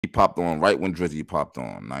He popped on right when Drizzy popped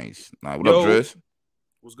on. Nice. Nah, what up, Yo, Driz?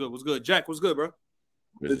 what's good? What's good? Jack, what's good, bro?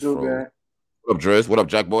 Driz is froze. What up, Driz? What up,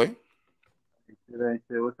 Jakkboy? Shit ain't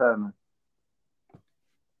shit. What's happening?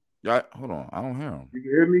 Yeah, hold on. I don't hear him. You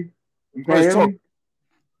can hear me? You can't hear me?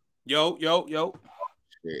 Yo.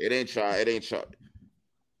 Yeah, it ain't y'all. It ain't y'all.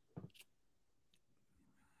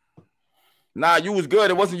 Nah, you was good.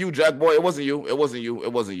 It wasn't you, Jakkboy. It wasn't you. It wasn't you.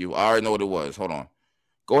 It wasn't you. I already know what it was. Hold on.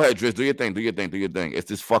 Go ahead, Driz. Do your thing. Do your thing. Do your thing. It's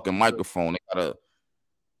this fucking microphone. They gotta.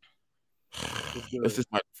 It's this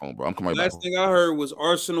microphone, bro. I'm coming right back. Last thing I heard was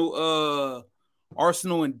Arsenal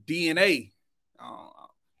and DNA.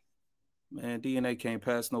 Man, DNA can't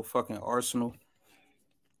pass no fucking Arsenal.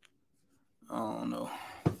 I don't know.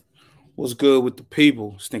 What's good with the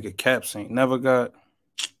people? This nigga Caps ain't never got.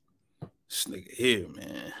 This nigga here,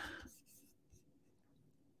 man.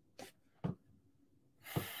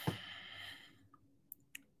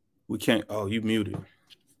 We can't. Oh, you muted.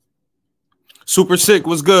 Super Sick.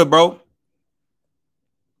 What's good, bro?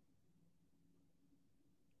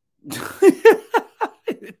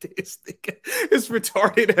 This nigga, it's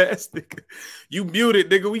retarded ass nigga. You muted,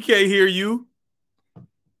 nigga. We can't hear you.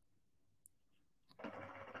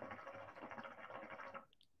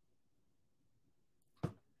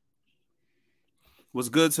 What's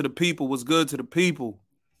good to the people? What's good to the people?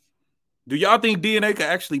 Do y'all think DNA can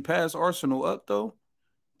actually pass Arsenal up, though?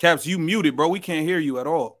 Caps, you muted, bro. We can't hear you at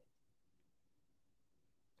all.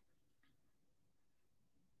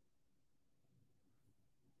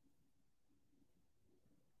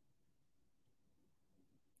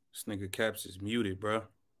 This nigga Caps is muted, bro.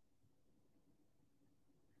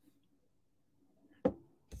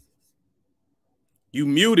 You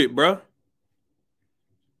muted, bro.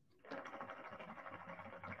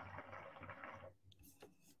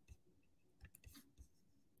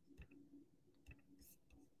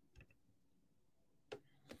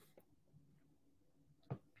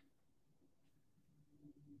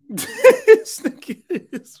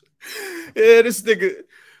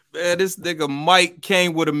 This nigga Mike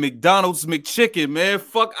came with a McDonald's McChicken, man.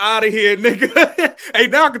 Fuck out of here, nigga. Hey,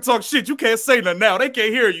 now I can talk shit. You can't say nothing now. They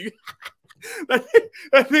can't hear you.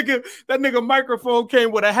 that nigga microphone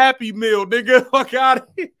came with a Happy Meal, nigga. Fuck out of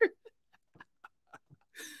here.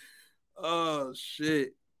 Oh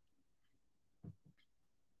shit.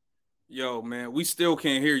 Yo, man, we still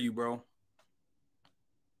can't hear you, bro.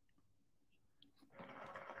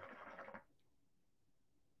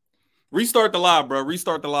 Restart the live, bro.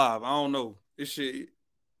 Restart the live. I don't know. This shit.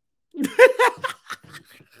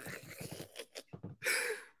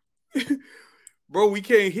 Bro, we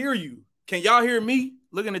can't hear you. Can y'all hear me?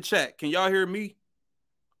 Look in the chat. Can y'all hear me?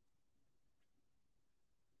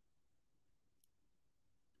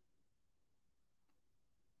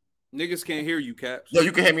 Niggas can't hear you, Caps. Yo,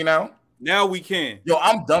 you can hear me now? Now we can. Yo,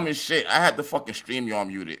 I'm dumb as shit. I had to fucking stream you on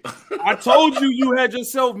muted. I told you had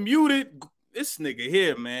yourself muted. This nigga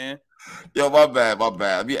here, man. Yo, my bad.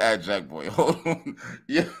 Let me add Jakkboy. Hold on.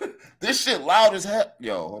 Yeah, this shit loud as hell.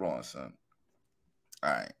 Yo, hold on, son. All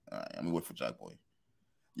right. Let me wait for Jakkboy.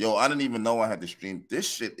 Yo, I didn't even know I had to stream. This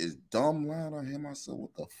shit is dumb loud. I hear myself.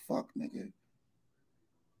 What the fuck, nigga?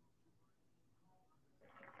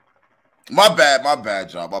 My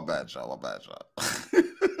bad, y'all.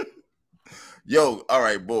 Yo, all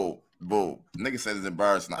right, boo. Nigga said it's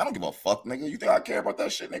embarrassing. I don't give a fuck, nigga. You think I care about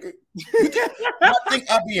that shit, nigga? I think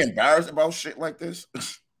I'd be embarrassed about shit like this?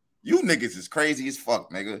 You niggas is crazy as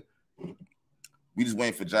fuck, nigga. We just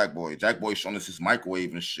waiting for Jakkboy. Jakkboy showing us his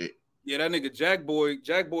microwave and shit. Yeah, that nigga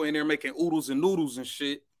Jakkboy in there making oodles and noodles and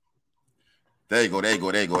shit. There you go. All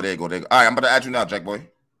right, I'm about to add you now, Jakkboy.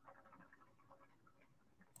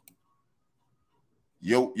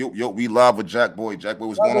 Yo, we live with Jakkboy. Jakkboy,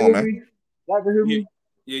 what's going on, man? Y'all can hear me?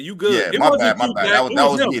 Yeah, you good. Yeah, my bad.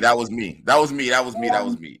 That was me.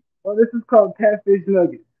 Oh, this is called catfish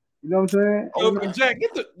nuggets. You know what I'm saying? Yo, Jack,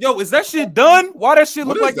 is that shit done? Why that shit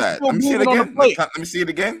look like that? Let me see it again. Let me see it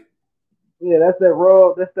again. Yeah, that's that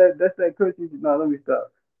raw. That's that cookie. No, let me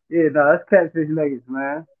stop. Yeah, no, that's catfish nuggets,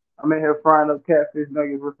 man. I'm in here frying up catfish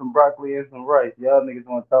nuggets with some broccoli and some rice. Y'all niggas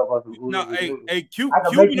want to talk about some No, hey, Cuban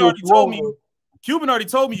already told me. Cuban already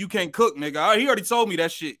told me you can't cook, nigga. He already told me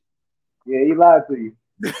that shit. Yeah, he lied to you.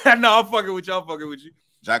 No, I'm fucking with you.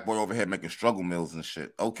 Jakkboy over here making struggle meals and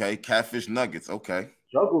shit. Okay, catfish nuggets. Okay.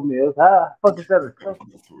 Struggle meals? How fuck is that?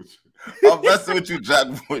 I'm messing with you,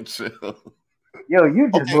 Jakkboy. Chill. Yo,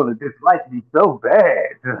 you just want to dislike me so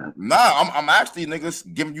bad. Nah, I'm actually,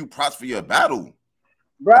 niggas, giving you props for your battle.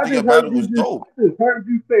 Bro, I just heard you dope. I just heard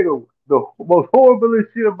you say the most horrible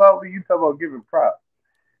shit about me. You talking about giving props.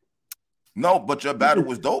 No, but your battle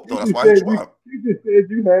was dope, though. That's why I hit you up. You just said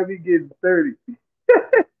you had me getting 30.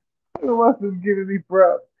 of us is giving me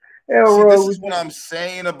props. Hell See, wrong this with is what you. I'm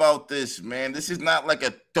saying about this, man. This is not like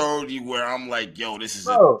a 30 where I'm like, yo, this is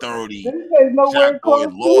a Bro, 30. this ain't nowhere Jackboy close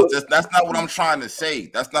to lost. it. That's not what I'm trying to say.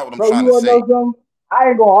 That's not what I'm Bro, trying you to wanna say. know something? I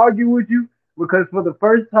ain't gonna argue with you because for the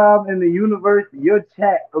first time in the universe, your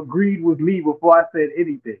chat agreed with me before I said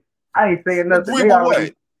anything. I ain't saying nothing. Agree with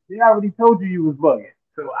what? They already told you was bugging.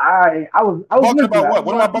 So I was Bugging listening. about I what?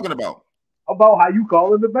 was What am I watching bugging about? about how you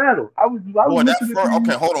calling the battle. I was Boy, that listening to first. you.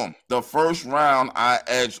 Okay, hold on. The first round, I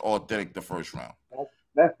edged Awthentic the first round.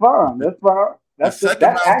 That's fine. That's fine. The second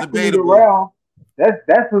That's round's actually the debatable. round.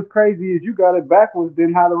 That's what's crazy is you got it backwards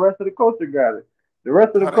than how the rest of the culture got it. The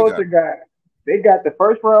rest of the How they got culture it? they got the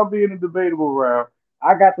first round being a debatable round.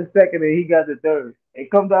 I got the second and he got the third.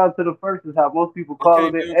 It comes down to the first is how most people It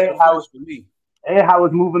calling came it down to the first for me. and how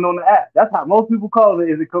it's moving on the app. That's how most people call it.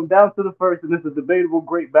 Is it come down to the first and it's a debatable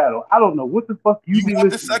great battle. I don't know what the fuck you You be want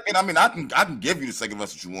the listening second? I mean, I can give you the second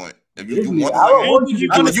rest that you want. If to. Give you me. want the I second, don't I don't want think you to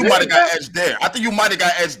you're I do gonna think it. you say might have that. got edged there. I think you might have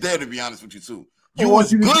got edged there. To be honest with you, too. I You don't want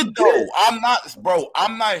was you to good do though. this. I'm not, bro.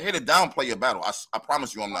 I'm not here to downplay your battle. I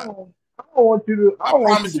promise you, I'm not. I don't want you to. I I don't want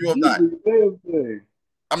you promise to you, I'm do not. this damn thing.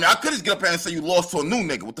 I mean, I could just get up here and say you lost to a new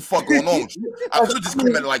nigga. What the fuck going on with you? I I could have just come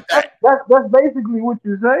at mean, it like that. that's basically what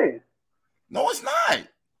you're saying. No, it's not.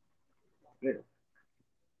 Yeah.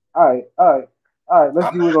 All right. Let's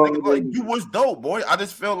I'm do it not, on nigga. the Like, day. you was dope, boy. I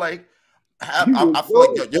just feel like You was I feel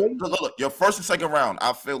like good, boy. look, your first and second round.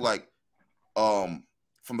 I feel like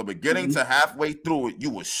from the beginning Mm-hmm. to halfway through it, you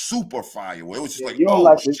was super fire. It was just Yeah,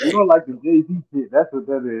 like, oh shit. you don't like the Jay Z shit. That's what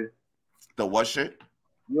that is. The what shit?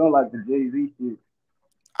 You don't like the Jay Z shit.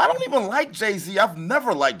 I don't even like Jay-Z. I've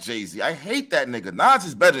never liked Jay-Z. I hate that nigga. Nas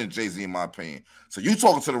is better than Jay-Z in my opinion. So you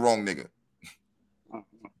talking to the wrong nigga.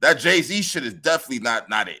 That Jay-Z shit is definitely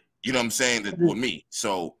not it. You know what I'm saying? With me.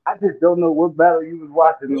 So I just don't know what battle you was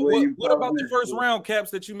watching the way you What about calling the it. first round,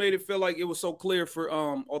 Caps, that you made it feel like it was so clear for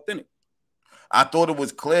Awthentic? I thought it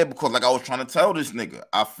was clear because like I was trying to tell this nigga,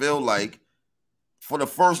 I feel like for the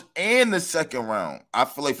first and the second round, I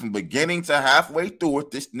feel like from beginning to halfway through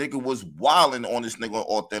it, this nigga was wilding on this nigga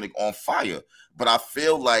Awthentic on fire. But I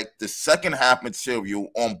feel like the second half material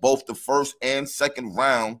on both the first and second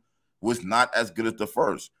round was not as good as the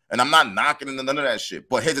first. And I'm not knocking into none of that shit.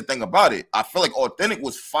 But here's the thing about it. I feel like Awthentic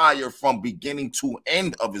was fire from beginning to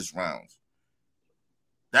end of his rounds.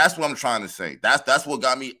 That's what I'm trying to say. That's what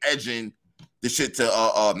got me edging the shit to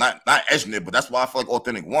not edging it, but that's why I feel like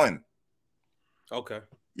Awthentic won. Okay.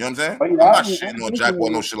 You know what I'm saying? But yeah, I'm not shitting on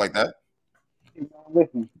Jackboy, no shit like that.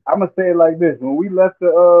 Listen, I'm gonna say it like this: when we left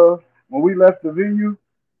the venue,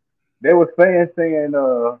 they were saying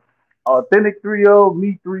Authentic 3-0,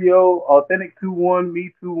 me 3-0, Authentic 2-1,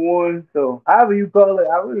 me 2-1. So however you call it,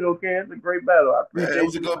 I really don't care. It's a great battle. I Yeah, appreciate it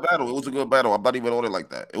was a you. good battle. It was a good battle. I'm not even on it like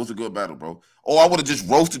that. It was a good battle, bro. Or I would have just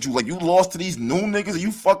roasted you. Like, you lost to these new niggas.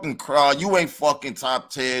 You fucking cry. You ain't fucking top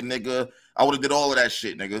 10, nigga. I would have did all of that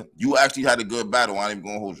shit, nigga. You actually had a good battle. I ain't even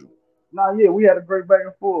gonna hold you. Nah, yeah, we had a great back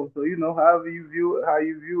and forth. So however you view it, how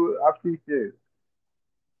you view it, I appreciate it.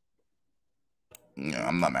 Yeah,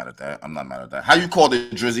 I'm not mad at that. I'm not mad at that. How you called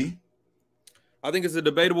it, Drizzy? I think it's a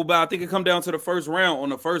debatable battle. I think it come down to the first round. On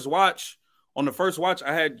the first watch,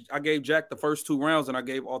 I gave Jack the first two rounds and I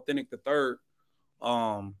gave Awthentic the third.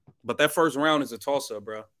 But that first round is a toss-up,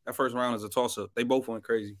 bro. That first round is a toss-up. They both went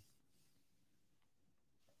crazy.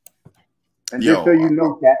 And just so you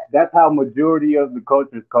know, that's how majority of the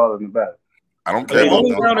culture is calling the battle. I don't care about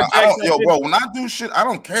them. Yo, bro, when I do shit, I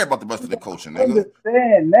don't care about the rest of the culture, nigga.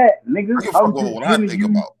 Understand that, nigga. I can fuck over what I think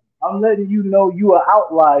about. I'm letting you know you an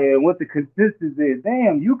outlier and what the consensus is.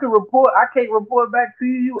 Damn, you can report. I can't report back to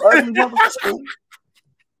you, ugly motherfucker. That's cool.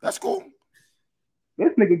 That's cool.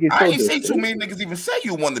 This nigga gets I ain't seen too many niggas even say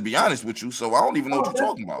you won, to be honest with you, so I don't even know what you're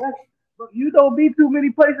talking about. You don't be too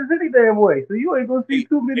many places any damn way, so you ain't gonna see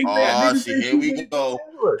too many. See, here we go.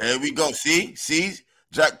 Here we go. See,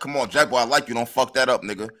 Jack, come on, Jackboy, I like you. Don't fuck that up,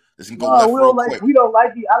 nigga. This can go left real quick. We don't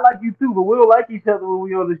like you. I like you too, but we don't like each other when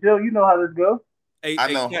we on the show. You know how this goes.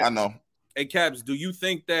 I know. Hey, Caps, do you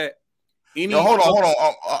think that hold on.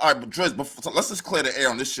 All right, but Drizz, let's just clear the air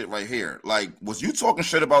on this shit right here. Like, was you talking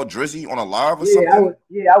shit about Drizzy on a live or something?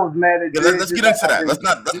 I was mad at Drizzy. Let's get into that. Let's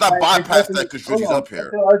not bypass that because Drizzy's up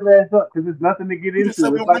here. Because there's nothing to get into.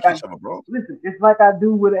 It's like I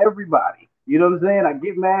do with everybody. You know what I'm saying? I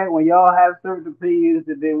get mad when y'all have certain opinions,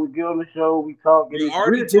 and then we get on the show, we talk. We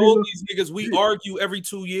already told these niggas we argue every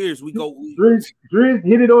 2 years. We go. Driz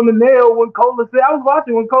hit it on the nail when Cola said. I was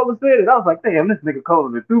watching when Cola said it. I was like, damn, this nigga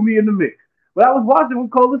Cola threw me in the mix. But I was watching when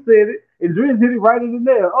Cola said it, and Driz hit it right in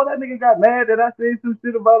the nail. Oh, that nigga got mad that I said some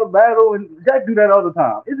shit about a battle, and Jack do that all the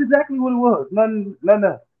time. It's exactly what it was. None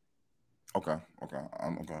else. Okay. Okay.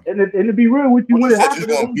 And to be real with you, What when you it said, happened,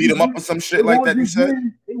 you gonna beat him up or some shit like that? You said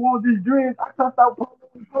they want this dread. I cussed out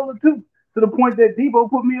Polo too, to the point that Debo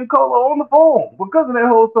put me and Colo on the phone because of that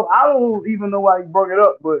whole. So I don't even know why he brought it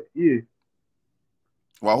up, but yeah.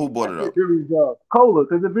 Well, who brought it up? Cola,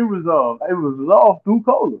 because if it was resolved through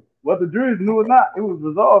Cola. Whether Drews knew or not, it was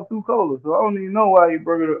resolved through Cola. So I don't even know why he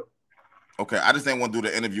brought it up. Okay, I just didn't want to do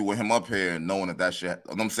the interview with him up here, knowing that shit. You know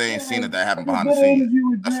what I'm saying, seeing that happened I behind did the an scenes. interview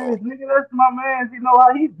with That's all. Drews, nigga. That's my man. You know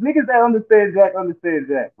how niggas that understand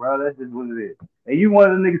Jack, bro. That's just what it is. And you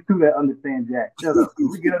one of the niggas too that understand Jack. Shut up.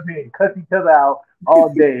 We get up here and cuss each other out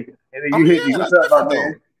all day, and then you hit me. What's up, my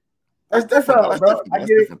man? That's different, bro. I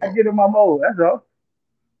get in my mode. That's all.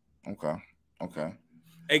 Okay.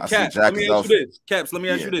 Hey, Caps, let me ask you this. Caps, let me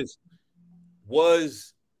ask you this.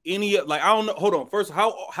 Was any I don't know. Hold on. First,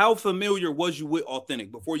 how familiar was you with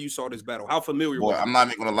Awthentic before you saw this battle? How familiar? Boy, I'm not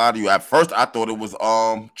even gonna lie to you. At first, I thought it was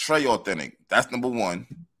Trey Awthentic. That's number one.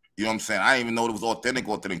 You know what I'm saying? I didn't even know it was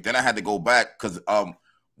Awthentic. Then I had to go back because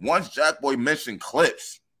once Jakkboy mentioned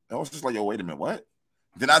clips, I was just like, yo, wait a minute, what?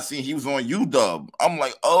 Then I seen he was on UW. I'm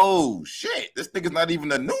like, oh shit, this nigga's not even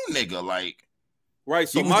a new nigga. Like, right.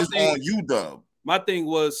 So he was just on UW. My thing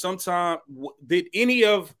was, did any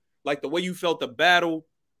of like the way you felt the battle,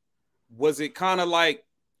 was it kind of like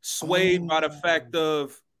swayed by the fact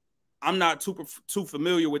of I'm not too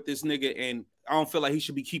familiar with this nigga and I don't feel like he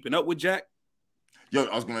should be keeping up with Jack? Yo,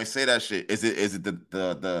 I was gonna say that shit. Is it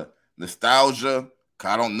the nostalgia?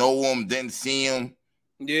 I don't know him, didn't see him.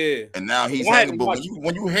 Yeah. And now he's hanging. But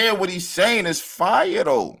when you hear what he's saying, it's fire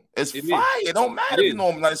though. It's fire. It don't matter if you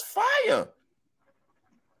know him. It's fire.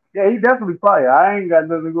 Yeah, he definitely fire. I ain't got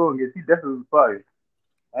nothing to go against. He definitely fire.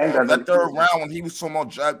 I ain't got that third round when he was talking about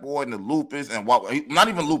Jakkboy and the lupus and not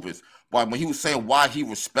even lupus, but when he was saying why he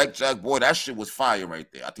respect Jakkboy, that shit was fire right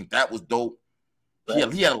there. I think that was dope.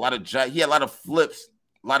 Right. He had a lot of he had a lot of flips,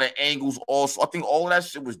 a lot of angles also. I think all of that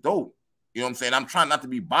shit was dope. You know what I'm saying? I'm trying not to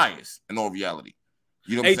be biased in all reality.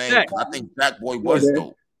 You know what I'm saying? Jack, I think Jakkboy was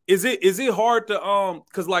dope. Is it hard to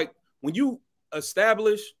because like when you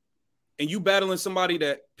establish and you battling somebody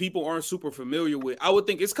that people aren't super familiar with, I would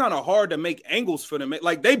think it's kind of hard to make angles for them.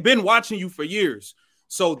 Like they've been watching you for years.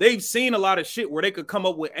 So they've seen a lot of shit where they could come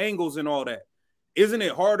up with angles and all that. Isn't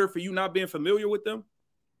it harder for you not being familiar with them?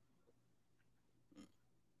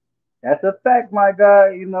 That's a fact, my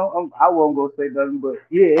guy. You know, I won't go say nothing, but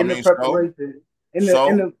yeah, in the preparation, in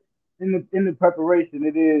the preparation,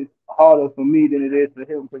 it is harder for me than it is for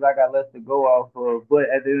him because I got less to go off of. But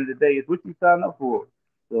at the end of the day, it's what you sign up for.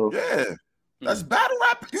 So yeah, that's battle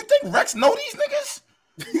rap. You think Rex know these niggas?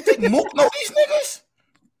 You think Mook know these niggas?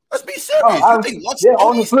 Let's be serious. You think Lux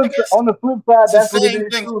know these niggas? On the flip side, that's what it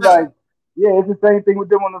is too. Like, yeah, it's the same thing with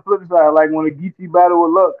them on the flip side. Like when a Geechee battle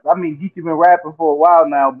with Lux, I mean, Geechee been rapping for a while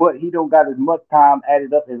now, but he don't got as much time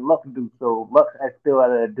added up as Lux do. So Lux is still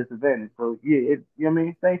at a disadvantage. So yeah, you know what I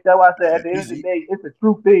mean? That's why I said at the end of the day, it's a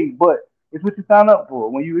true thing, but it's what you sign up for.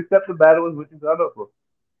 When you accept the battle, it's what you sign up for.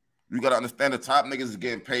 You gotta understand the top niggas is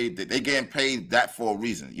getting paid. They getting paid that for a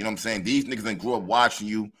reason. You know what I'm saying? These niggas that grew up watching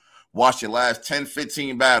you, watch your last 10,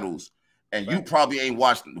 15 battles, and you probably ain't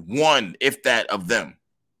watched one, if that, of them.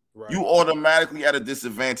 Right. You automatically at a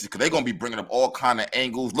disadvantage because they're gonna be bringing up all kind of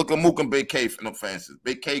angles. Look at Mook and Big K for no offenses.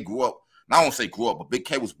 Big K grew up. I don't say grew up, but Big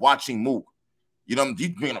K was watching Mook. You know,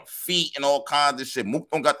 he's bringing up feet and all kinds of shit. Mook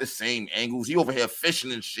don't got the same angles. He over here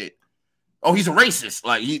fishing and shit. Oh, he's a racist.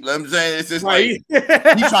 Like you know what I'm saying? It's just like he's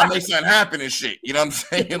trying to make something happen and shit. You know what I'm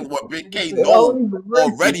saying? What Big K knows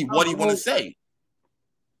already what he want to say.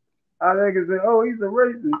 I think it's oh, he's a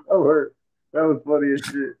racist. Oh, hurt. That was funny as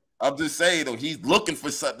shit. I'm just saying though, he's looking for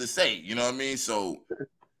something to say. You know what I mean? So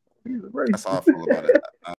he's a racist. That's how I feel about it.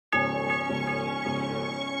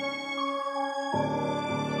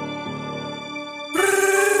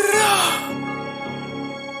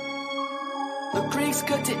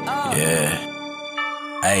 Yeah.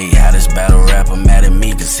 Hey, how this battle rapper mad at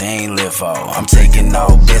me cause he ain't live for. I'm taking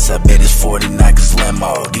all bets, I bet it's 49 cause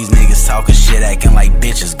limo. These niggas talking shit, acting like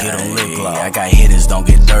bitches, get them lip gloss. I got hitters, don't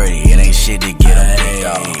get dirty, it ain't shit to get them big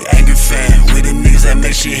dog. Angry fan, with the niggas that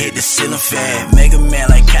make shit hit the ceiling fan. Mega man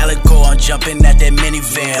like Calico, I'm jumping at that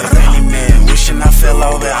minivan. Rainy man, wishing I fell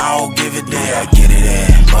over, I don't give a damn. I get it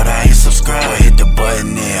in, but I ain't subscribed, hit the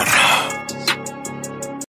button in.